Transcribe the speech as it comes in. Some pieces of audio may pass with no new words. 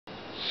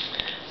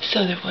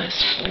So there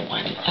was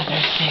one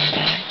other thing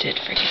that I did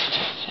forget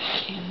to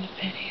say in the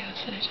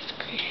videos that I just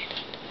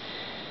created.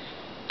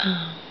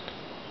 I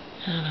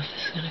don't know if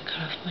this is going to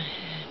cut off my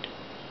head.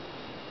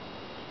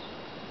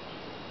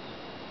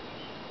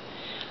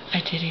 I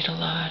did eat a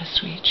lot of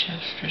sweets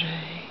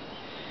yesterday.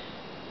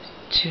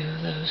 2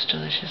 of those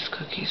delicious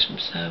cookies from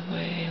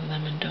Subway, a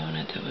lemon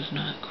donut that was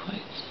not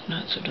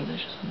so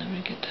delicious. I'll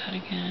never get that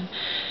again.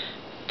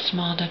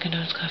 Small Dunkin'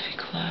 Donuts coffee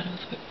colada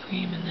with whipped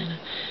cream, and then a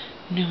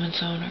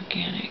Newman's Own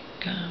organic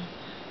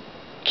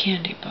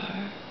candy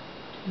bar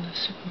from the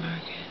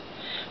supermarket.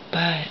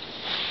 But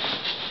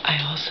I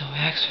also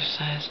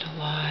exercised a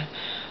lot.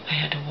 I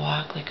had to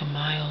walk like a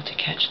mile to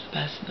catch the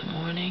bus in the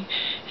morning,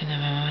 and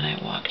then my mom and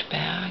I walked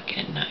back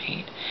at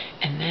night,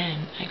 and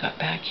then I got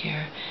back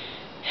here,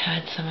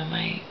 had some of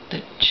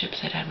the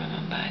chips I'd had my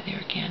mom buy, the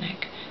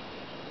organic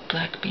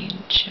black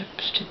bean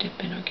chips to dip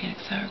in organic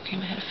sour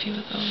cream. I had a few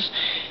of those,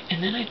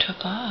 and then I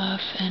took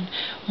off and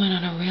went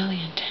on a really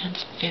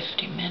intense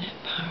 50-minute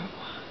power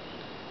walk,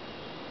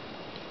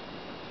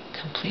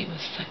 complete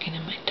with sucking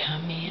in my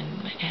tummy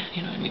and my,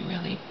 you know what I mean,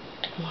 really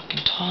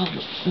walking tall,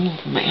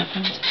 moving my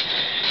arms.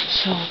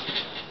 So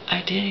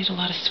I did eat a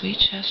lot of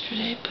sweets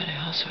yesterday, but I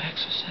also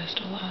exercised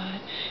a lot.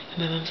 And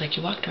my mom's like,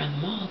 you walked around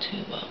the mall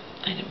too. Well,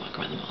 I didn't walk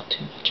around the mall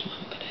too much,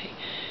 Mom, but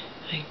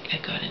I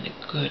got in a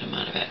good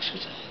amount of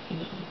exercise, you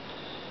know,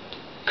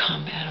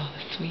 combat all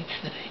the sweets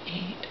that I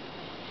ate.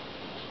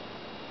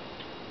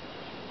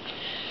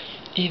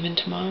 Even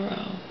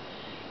tomorrow,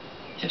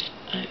 I'm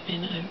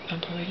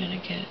probably gonna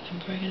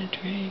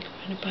drink.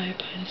 I'm gonna buy a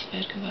pint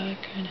of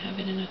vodka and have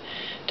it in a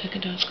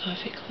Dunkin' Donuts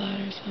coffee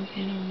colada or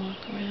something, and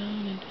walk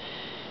around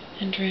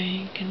and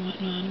drink and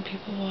whatnot, and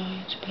people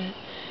watch. But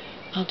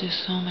I'll do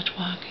so much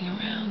walking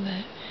around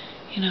that,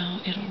 you know,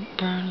 it'll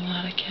burn a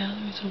lot of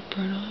calories. It'll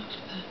burn off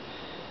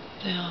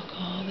the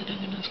alcohol, the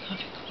Dunkin' Donuts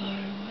coffee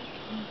colada and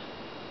whatnot.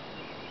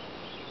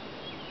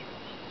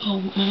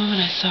 Oh, my mom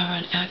and I saw her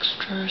on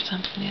Extra or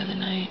something the other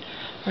night,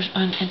 or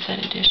on Inside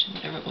Edition,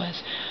 whatever it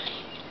was.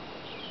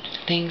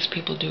 Things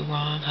people do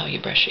wrong, how you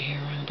brush your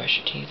hair wrong, brush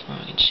your teeth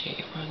wrong, and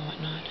shave wrong and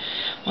whatnot.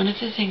 One of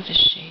the things is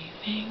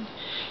shaving.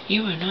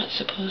 You are not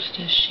supposed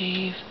to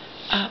shave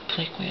up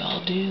like we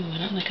all do.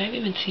 And I'm like, I've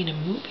even seen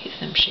in movies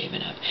them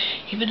shaving up.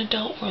 Even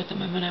Adult World, the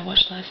one I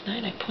watched last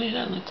night, I pointed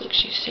out, like, look,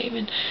 she's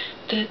shaving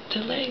the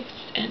legs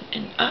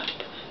and up.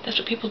 That's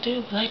what people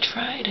do. Well, I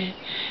tried it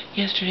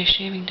yesterday,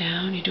 shaving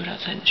down. You do it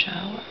outside in the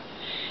shower.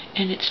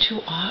 And it's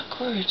too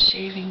awkward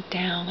shaving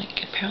down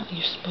like apparently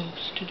you're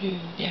supposed to do.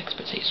 The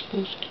experts say you're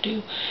supposed to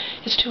do.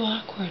 It's too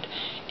awkward.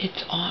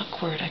 It's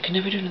awkward. I could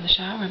never do it in the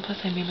shower, and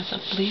plus I made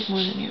myself bleed more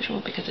than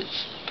usual because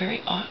it's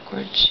very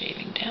awkward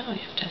shaving down.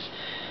 You have to,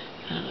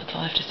 I don't know, that's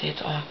all I have to say,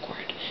 it's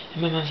awkward.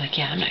 And my mom's like,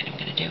 yeah, I'm not even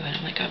going to do it.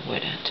 I'm like, I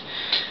wouldn't.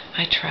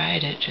 I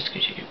tried it just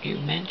because you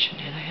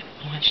mentioned it. I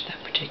hadn't watched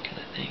that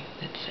particular thing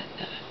that said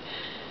that.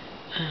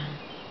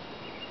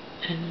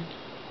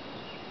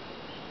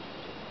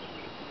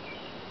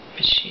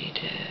 But she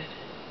did.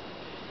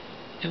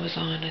 It was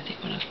on, I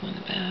think, when I was going to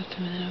the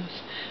bathroom, and then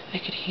I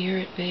could hear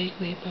it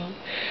vaguely about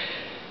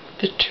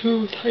the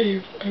tooth,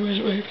 I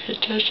wasn't really paying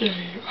attention,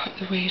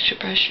 the way you should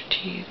brush your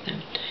teeth,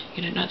 and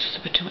you're not supposed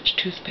to put too much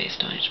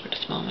toothpaste on. You should put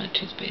a small amount of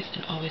toothpaste,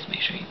 and always make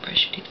sure you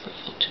brush your teeth for a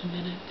full 2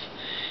 minutes,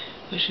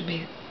 which should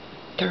be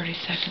 30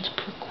 seconds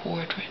per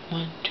quart, right?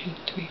 1, 2,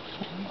 3,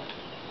 4.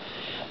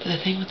 But the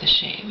thing with the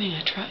shaving,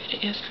 I tried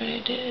it yesterday,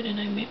 I did, and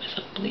I made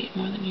myself bleed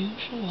more than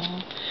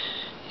usual.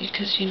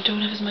 Because you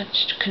don't have as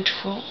much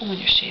control when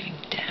you're shaving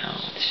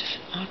down. It's just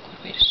an awkward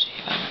way to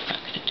shave. I'm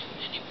not going to do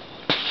it anymore.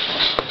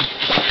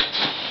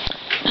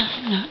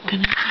 I'm not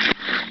going to do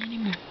it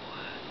anymore.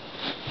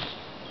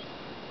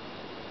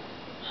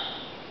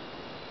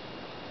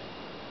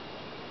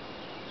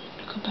 I'm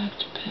going to go back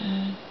to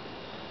bed.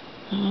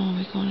 Oh,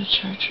 we're going to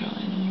church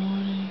early in the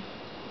morning.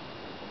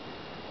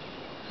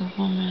 The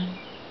woman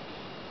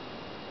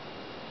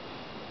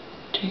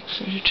takes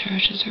her to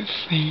church as her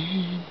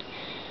friend.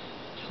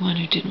 The one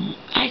who didn't,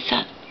 I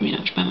thought, you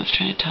know, my mom was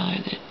trying to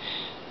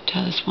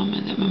tell this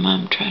woman that my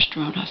mom trashed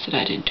her own house, that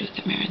I didn't do it,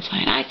 that Marion's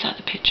lying. I saw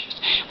the pictures.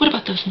 What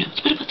about those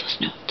notes? What about those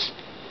notes?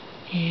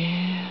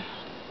 Yeah.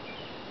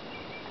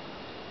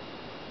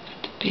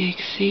 But the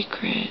big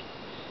secret,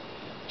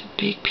 the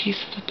big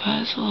piece of the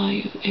puzzle, all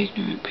you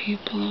ignorant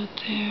people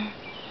out there.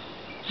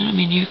 I don't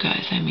mean you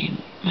guys, I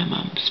mean my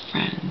mom's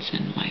friends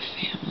and my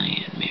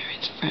family and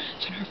Marion's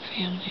friends and her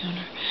family and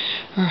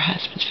her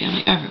husband's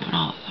family, everyone,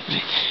 all of them,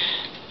 right?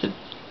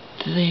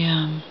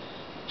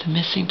 The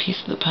missing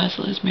piece of the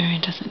puzzle is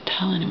Marion doesn't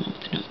tell anyone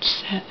what the note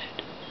said.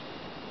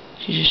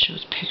 She just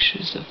shows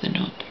pictures of the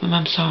note. My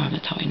mom saw them,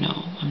 that's how I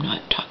know. I'm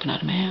not talking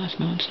out of my ass.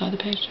 My mom saw the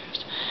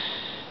pictures.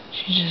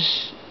 She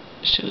just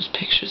shows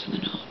pictures of the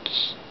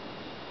notes.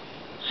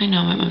 I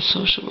know my mom's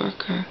social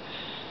worker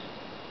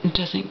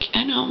doesn't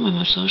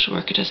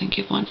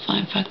give one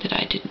flying fuck that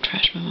I didn't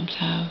trash my mom's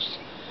house.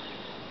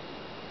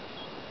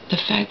 The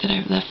fact that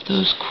I left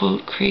those,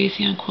 quote,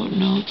 crazy, unquote,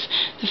 notes,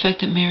 the fact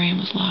that Marion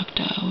was locked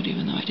out,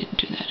 even though I didn't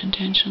do that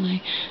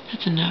intentionally,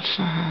 that's enough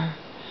for her.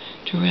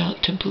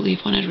 to believe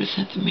 100%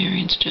 that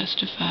Marion's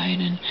justified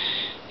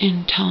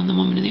in telling the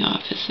woman in the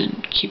office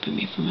and keeping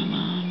me from my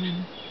mom.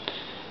 And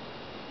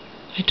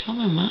I told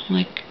my mom,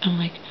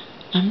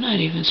 I'm not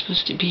even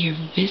supposed to be here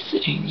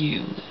visiting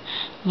you,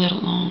 let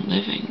alone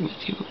living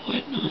with you or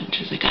whatnot. And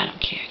she's like, I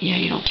don't care. Yeah,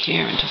 you don't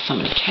care until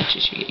somebody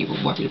catches you. You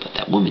were worried about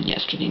that woman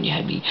yesterday, and you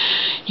had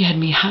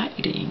me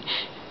hiding.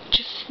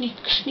 Just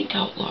sneak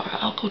out, Laura.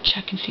 I'll go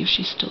check and see if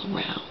she's still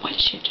around. Why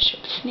did she have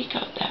to sneak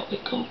out that way?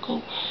 Go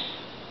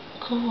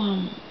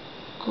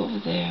over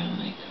there. I'm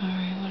like,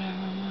 alright,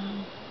 whatever,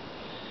 Mom.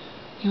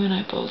 You and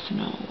I both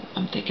know.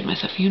 I'm thinking to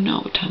myself, you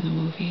know what time the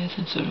movie is,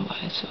 and so do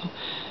I. So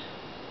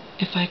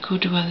if I go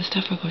do other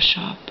stuff or go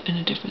shop in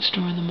a different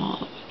store in the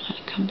mall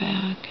and come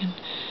back, and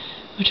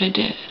which I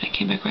did. I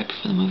came back right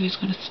before the movie was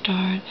going to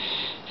start,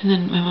 and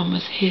then my mom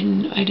was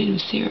hidden. I didn't even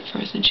see her at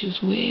first, and she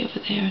was way over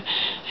there.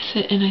 I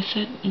said,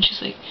 and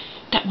she's like,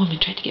 that woman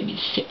tried to get me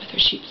to sit with her.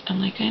 I'm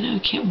like, I know, you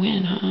can't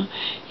win, huh?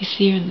 You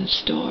see her in the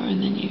store,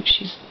 and then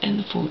she's in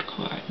the food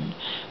court, and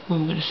we're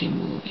going to see a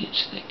movie,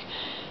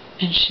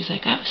 and she's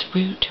like, I was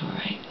rude to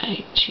her.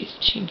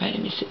 She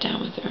invited me to sit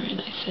down with her,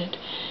 and I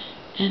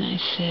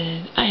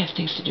said, I have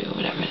things to do, or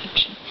whatever.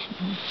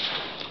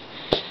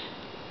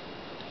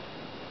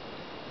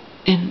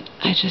 And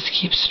I just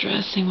keep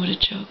stressing what a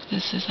joke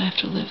this is. I have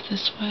to live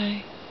this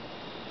way.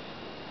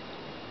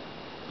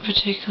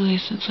 Particularly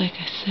since, like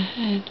I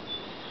said,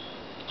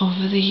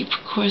 over the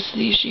course of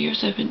these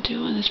years I've been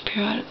doing this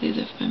periodically,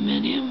 there have been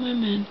many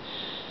women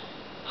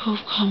who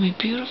have called me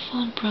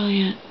beautiful and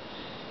brilliant,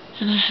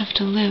 and I have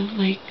to live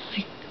like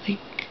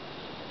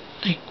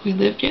we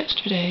lived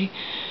yesterday.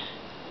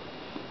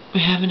 We're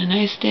having a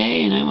nice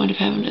day, and I wound up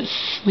having to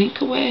sneak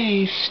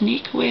away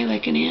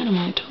like an animal.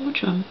 I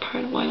told you, I'm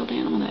part of a wild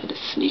animal. I had to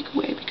sneak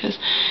away because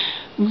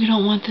we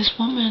don't want this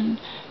woman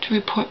to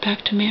report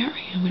back to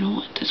Marion. We don't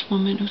want this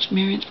woman, who's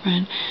Marion's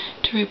friend,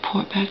 to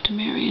report back to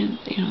Marion,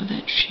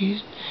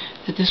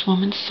 that this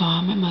woman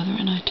saw my mother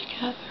and I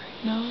together.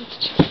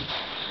 It's just...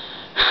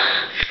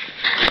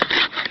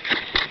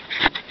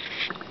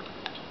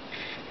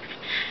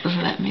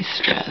 Let me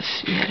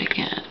stress yet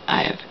again,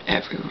 I have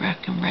every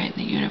reckon right in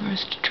the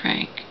universe to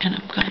drink, and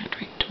I'm gonna